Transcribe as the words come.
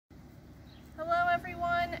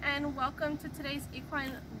and welcome to today's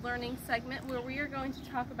equine learning segment where we are going to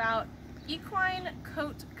talk about equine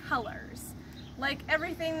coat colors. Like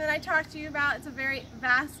everything that I talk to you about, it's a very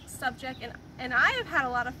vast subject, and I have had a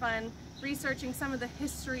lot of fun researching some of the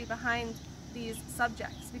history behind these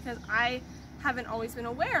subjects because I haven't always been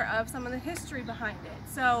aware of some of the history behind it.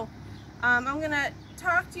 So I'm going to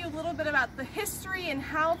talk to you a little bit about the history and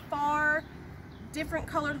how far different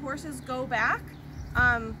colored horses go back,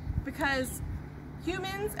 because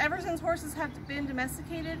humans, ever since horses have been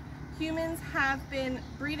domesticated, humans have been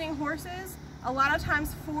breeding horses a lot of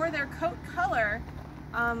times for their coat color,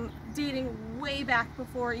 dating way back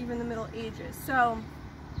before even the Middle Ages. So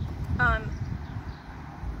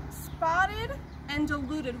spotted and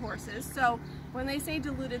diluted horses, so when they say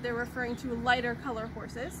diluted, they're referring to lighter color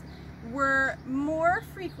horses, were more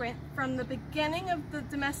frequent from the beginning of the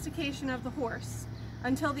domestication of the horse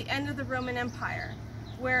until the end of the Roman Empire,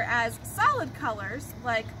 whereas solid colors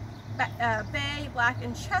like bay, black,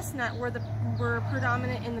 and chestnut were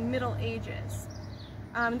predominant in the Middle Ages.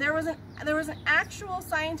 There was an actual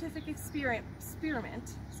scientific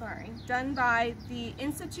experiment done by the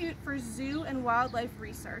Institute for Zoo and Wildlife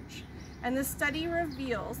Research, and the study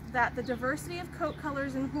reveals that the diversity of coat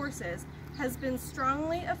colors in horses has been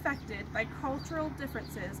strongly affected by cultural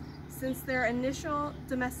differences since their initial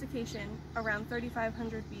domestication around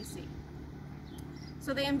 3500 BC.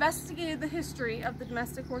 So they investigated the history of the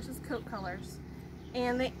domestic horse's coat colors,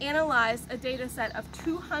 and they analyzed a data set of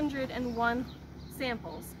 201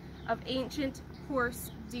 samples of ancient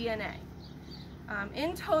horse DNA.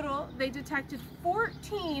 In total, they detected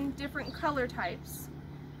 14 different color types.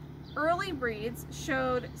 Early breeds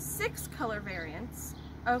showed 6 color variants,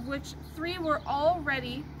 of which 3 were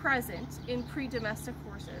already present in pre-domestic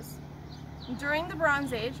horses. During the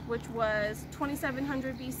Bronze Age, which was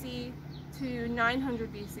 2700 BC to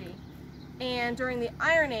 900 BC, and during the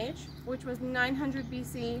Iron Age, which was 900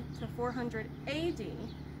 BC to 400 AD,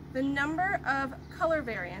 the number of color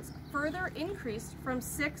variants further increased from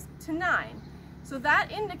 6 to 9. So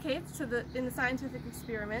that indicates in the scientific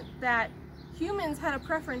experiment that humans had a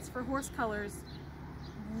preference for horse colors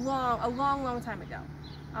a long time ago.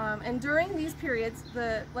 And during these periods,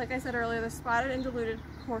 like I said earlier, the spotted and diluted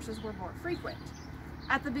horses were more frequent.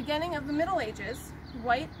 At the beginning of the Middle Ages,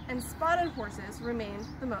 white and spotted horses remained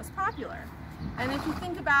the most popular. And if you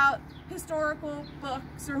think about historical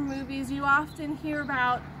books or movies, you often hear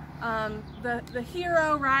about the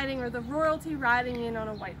hero riding or the royalty riding in on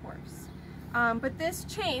a white horse. But this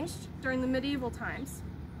changed during the medieval times,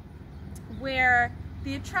 where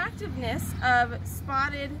the attractiveness of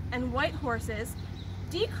spotted and white horses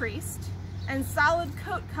decreased and solid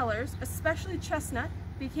coat colors, especially chestnut,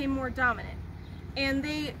 became more dominant. And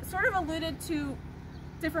they sort of alluded to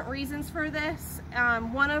different reasons for this,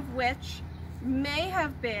 one of which may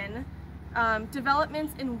have been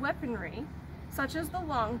developments in weaponry, such as the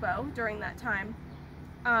longbow during that time,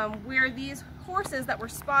 where these horses that were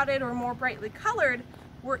spotted or more brightly colored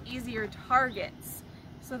were easier targets.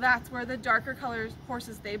 So that's where the darker colored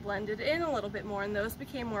horses, they blended in a little bit more, and those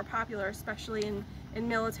became more popular, especially in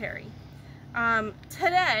military.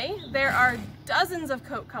 Today, there are dozens of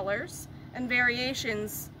coat colors and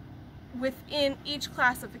variations within each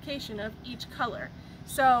classification of each color.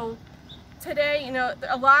 So today, you know,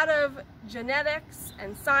 a lot of genetics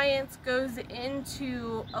and science goes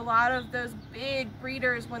into a lot of those big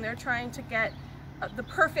breeders when they're trying to get the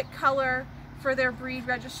perfect color for their breed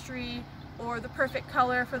registry or the perfect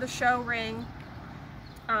color for the show ring.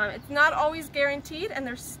 It's not always guaranteed, and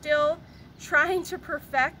they're still trying to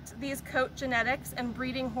perfect these coat genetics and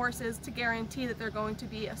breeding horses to guarantee that they're going to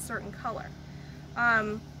be a certain color.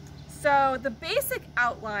 So the basic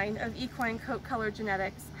outline of equine coat color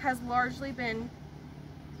genetics has largely been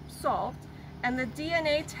solved, and the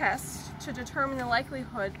DNA tests to determine the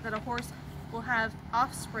likelihood that a horse will have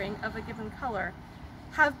offspring of a given color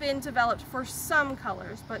have been developed for some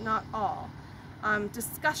colors, but not all.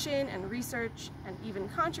 Discussion and research and even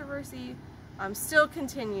controversy still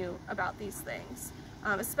continue about these things,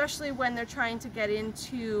 especially when they're trying to get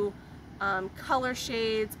into color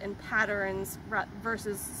shades and patterns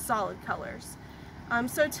versus solid colors.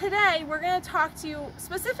 So today we're going to talk to you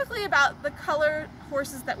specifically about the color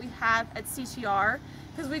horses that we have at CTR,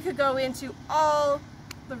 because we could go into all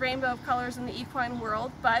the rainbow of colors in the equine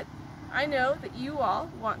world, but I know that you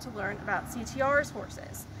all want to learn about CTR's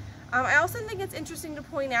horses. I also think it's interesting to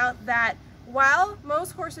point out that while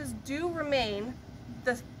most horses do remain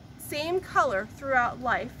the same color throughout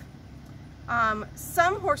life,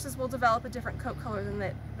 some horses will develop a different coat color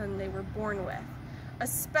than they were born with,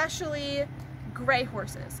 especially gray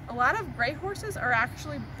horses. A lot of gray horses are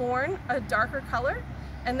actually born a darker color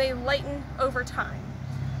and they lighten over time.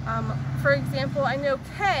 For example, I know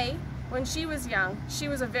Kay, when she was young, she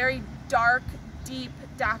was a very dark, deep,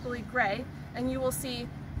 dappley gray, and you will see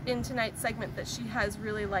in tonight's segment that she has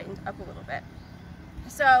really lightened up a little bit.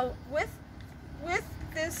 So with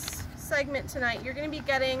this segment tonight, you're going to be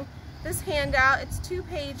getting this handout. It's 2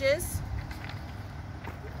 pages.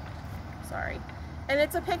 Sorry. And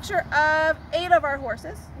it's a picture of 8 of our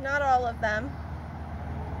horses, not all of them,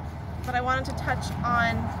 but I wanted to touch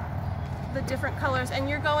on the different colors. And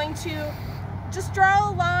you're going to just draw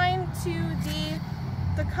a line to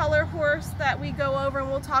the color horse that we go over, and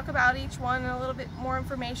we'll talk about each one and a little bit more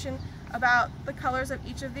information about the colors of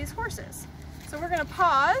each of these horses. So we're going to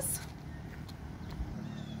pause.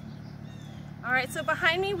 All right, so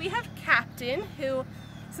behind me we have Captain, who,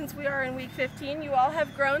 since we are in week 15, you all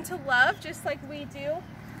have grown to love just like we do.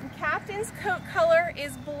 And Captain's coat color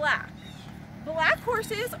is black. Black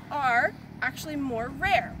horses are actually more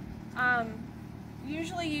rare.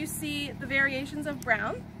 Usually you see the variations of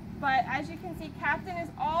brown, but as you can see, Captain is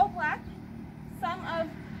all black. Some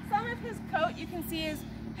of his coat you can see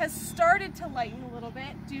has started to lighten a little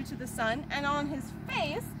bit due to the sun, and on his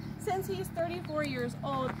face, since he's 34 years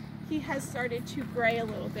old, he has started to gray a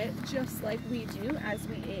little bit, just like we do as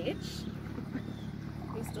we age.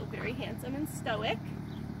 He's still very handsome and stoic.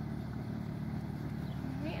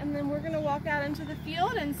 Okay, and then we're going to walk out into the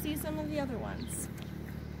field and see some of the other ones.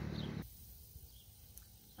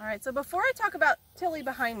 Alright, so before I talk about Tilly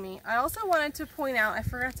behind me, I also wanted to point out, I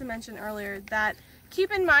forgot to mention earlier, that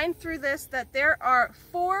keep in mind through this that there are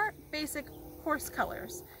 4 basic horse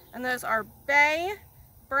colors, and those are bay,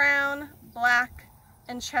 brown, black,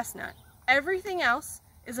 and chestnut. Everything else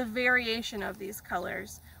is a variation of these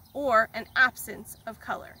colors or an absence of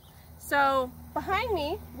color. So behind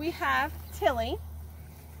me we have Tilly.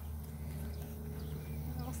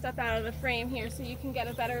 I'll step out of the frame here so you can get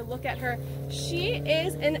a better look at her. She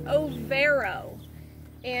is an Overo,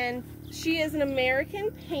 and she is an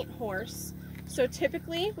American paint horse. So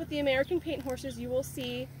typically with the American paint horses you will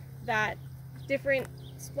see that different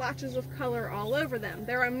splotches of color all over them.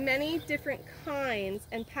 There are many different kinds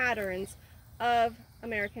and patterns of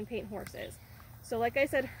American paint horses. So like I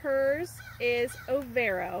said, hers is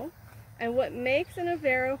Overo, and what makes an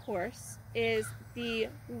Overo horse is the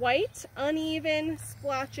white uneven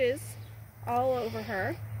splotches all over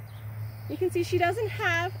her. You can see she doesn't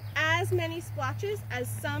have as many splotches as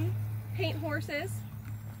some paint horses.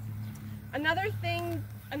 Another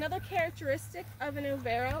characteristic of an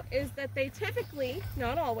Overo is that they typically,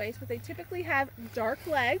 not always, but they typically have dark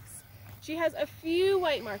legs. She has a few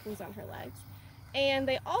white markings on her legs. And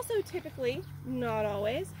they also typically, not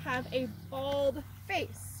always, have a bald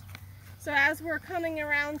face. So as we're coming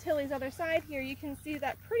around Tilly's other side here, you can see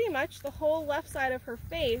that pretty much the whole left side of her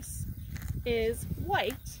face is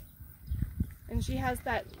white. And she has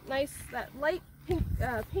that nice, that light pink,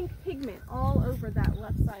 pink pigment all over that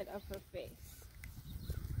left side of her face.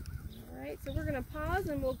 Alright, so we're going to pause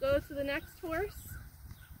and we'll go to the next horse.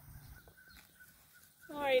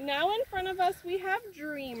 Alright, now in front of us we have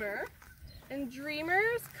Dreamer, and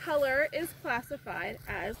Dreamer's color is classified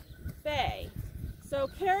as bay. So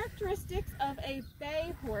characteristics of a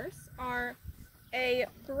bay horse are a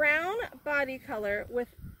brown body color with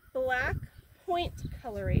black point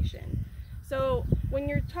coloration. So when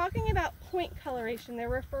you're talking about point coloration, they're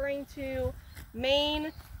referring to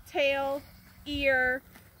mane, tail, ear,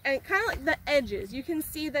 and kind of like the edges. You can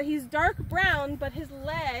see that he's dark brown, but his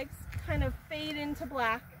legs kind of fade into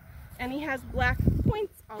black, and he has black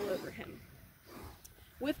points all over him.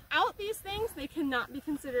 Without these things, they cannot be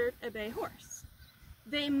considered a bay horse.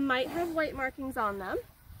 They might have white markings on them,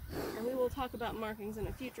 and we will talk about markings in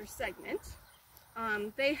a future segment.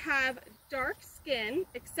 They have dark skin,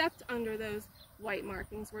 except under those white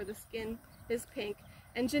markings where the skin is pink.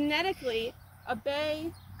 And genetically, a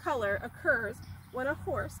bay color occurs when a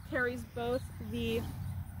horse carries both the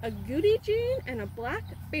agouti gene and a black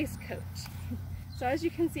base coat. So as you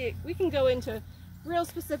can see, we can go into real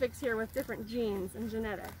specifics here with different genes and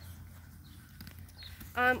genetics.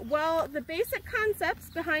 While the basic concepts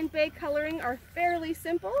behind bay coloring are fairly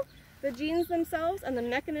simple, the genes themselves and the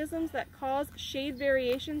mechanisms that cause shade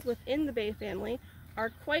variations within the bay family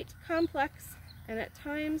are quite complex and at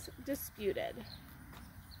times disputed.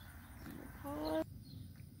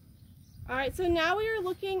 Alright, so now we are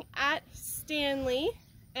looking at Stanley,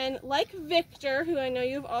 and like Victor, who I know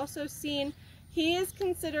you've also seen, he is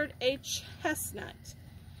considered a chestnut.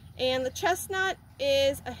 And the chestnut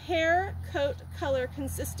is a hair coat color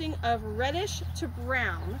consisting of reddish to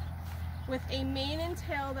brown, with a mane and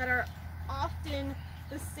tail that are often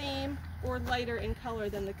the same or lighter in color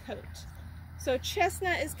than the coat. So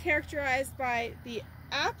chestnut is characterized by the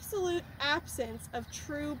absolute absence of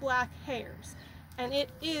true black hairs, and it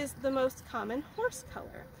is the most common horse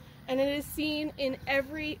color, and it is seen in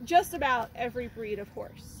just about every breed of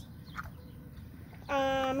horse.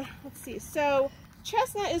 Let's see, so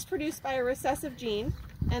chestnut is produced by a recessive gene,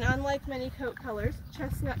 and unlike many coat colors,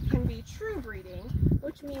 chestnut can be true breeding,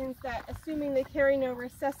 which means that assuming they carry no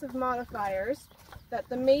recessive modifiers, that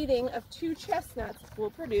the mating of two chestnuts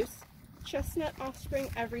will produce chestnut offspring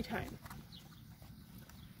every time.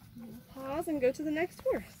 Pause and go to the next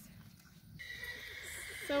horse.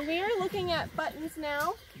 So we are looking at Buttons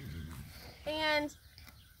now, and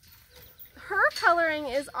her coloring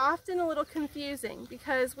is often a little confusing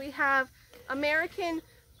because we have American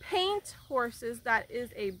paint horses, that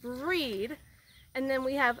is a breed, and then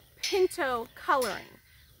we have pinto coloring,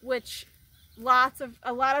 which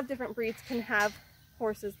a lot of different breeds can have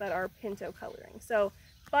horses that are pinto coloring. So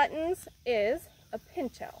Buttons is a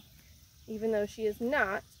pinto, even though she is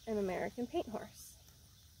not an American paint horse.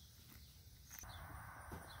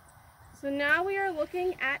 So now we are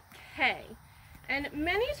looking at Kay, and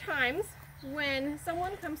many times when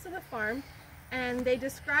someone comes to the farm and they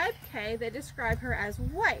describe Kay, they describe her as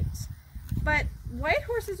white. But white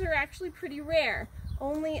horses are actually pretty rare.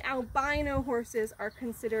 Only albino horses are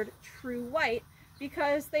considered true white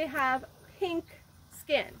because they have pink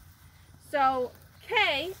skin. So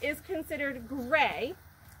Kay is considered gray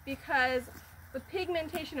because the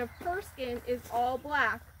pigmentation of her skin is all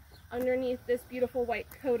black underneath this beautiful white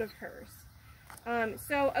coat of hers.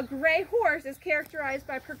 So a gray horse is characterized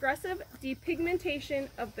by progressive depigmentation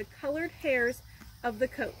of the colored hairs of the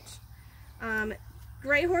coat.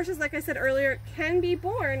 Gray horses, like I said earlier, can be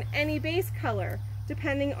born any base color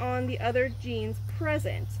depending on the other genes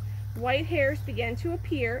present. White hairs begin to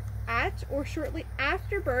appear at or shortly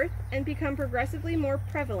after birth and become progressively more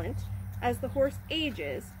prevalent as the horse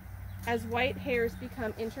ages, as white hairs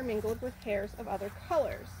become intermingled with hairs of other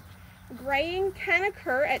colors. Graying can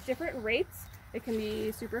occur at different rates. It can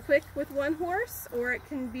be super quick with one horse, or it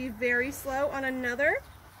can be very slow on another.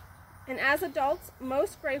 And as adults,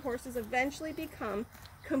 most gray horses eventually become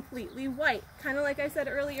completely white. Kind of like I said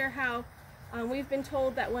earlier, how we've been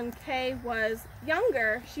told that when Kay was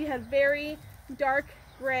younger, she had very dark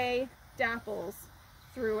gray dapples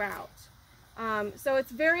throughout. So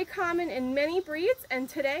it's very common in many breeds, and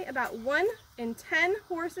today about 1 in 10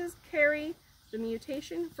 horses carry the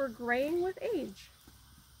mutation for graying with age.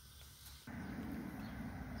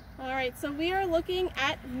 All right, so we are looking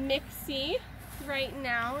at Mixie right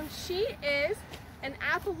now, and she is an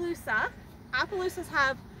Appaloosa. Appaloosas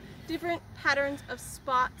have different patterns of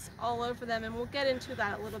spots all over them, and we'll get into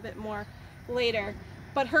that a little bit more later.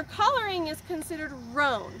 But her coloring is considered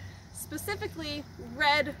roan, specifically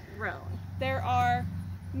red roan. There are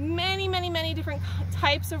many, many, many different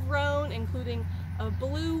types of roan, including a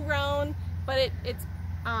blue roan, but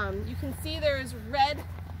you can see there is red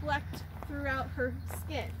flecked throughout her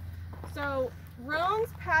skin. So roan's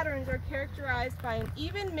patterns are characterized by an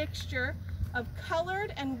even mixture of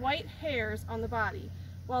colored and white hairs on the body,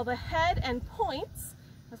 while the head and points,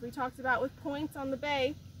 as we talked about with points on the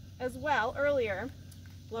bay as well earlier,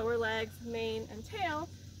 lower legs, mane, and tail,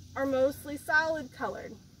 are mostly solid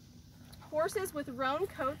colored. Horses with roan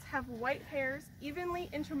coats have white hairs evenly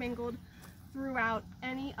intermingled throughout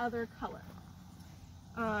any other color.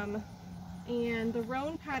 And the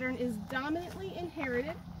roan pattern is dominantly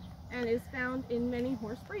inherited and is found in many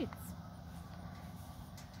horse breeds.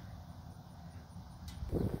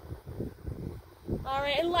 All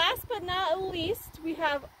right, and last but not least, we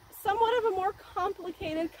have somewhat of a more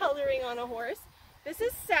complicated coloring on a horse. This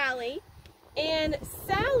is Sally, and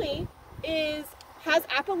Sally has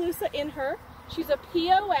Appaloosa in her. She's a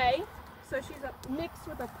POA, so she's mixed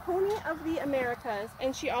with a Pony of the Americas,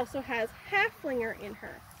 and she also has Haflinger in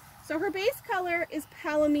her. So her base color is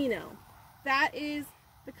Palomino. That is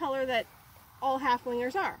the color that all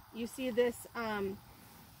Haflingers are. You see this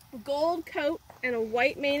gold coat and a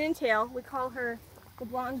white mane and tail. We call her the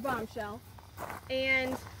blonde bombshell.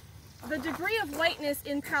 And the degree of whiteness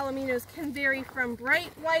in Palominos can vary from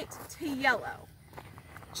bright white to yellow.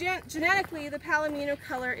 Genetically, the Palomino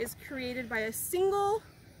color is created by a single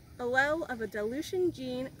allele of a dilution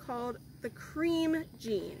gene called the cream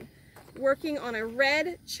gene, working on a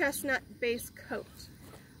red chestnut base coat.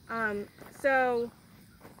 So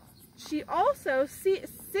she also,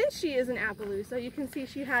 since she is an Appaloosa, you can see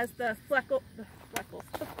she has the freckled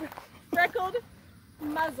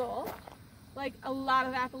muzzle, like a lot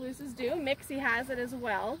of Appaloosas do. Mixie has it as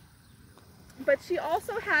well. But she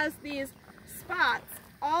also has these spots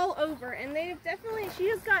all over, and she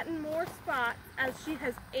has gotten more spots as she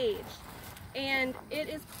has aged. and it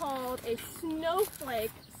is called a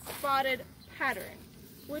snowflake spotted pattern,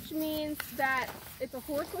 which means that it's a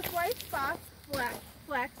horse with white spots,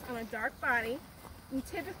 flecks on a dark body, and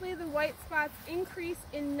typically the white spots increase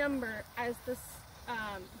in number as this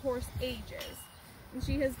horse ages. And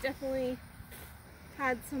she has definitely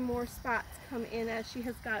had some more spots come in as she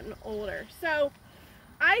has gotten older. So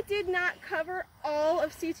I did not cover all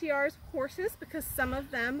of CTR's horses because some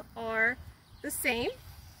of them are the same,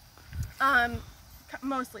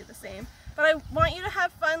 mostly the same. But I want you to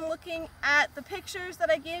have fun looking at the pictures that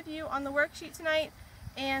I gave you on the worksheet tonight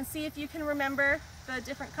and see if you can remember the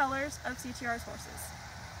different colors of CTR's horses.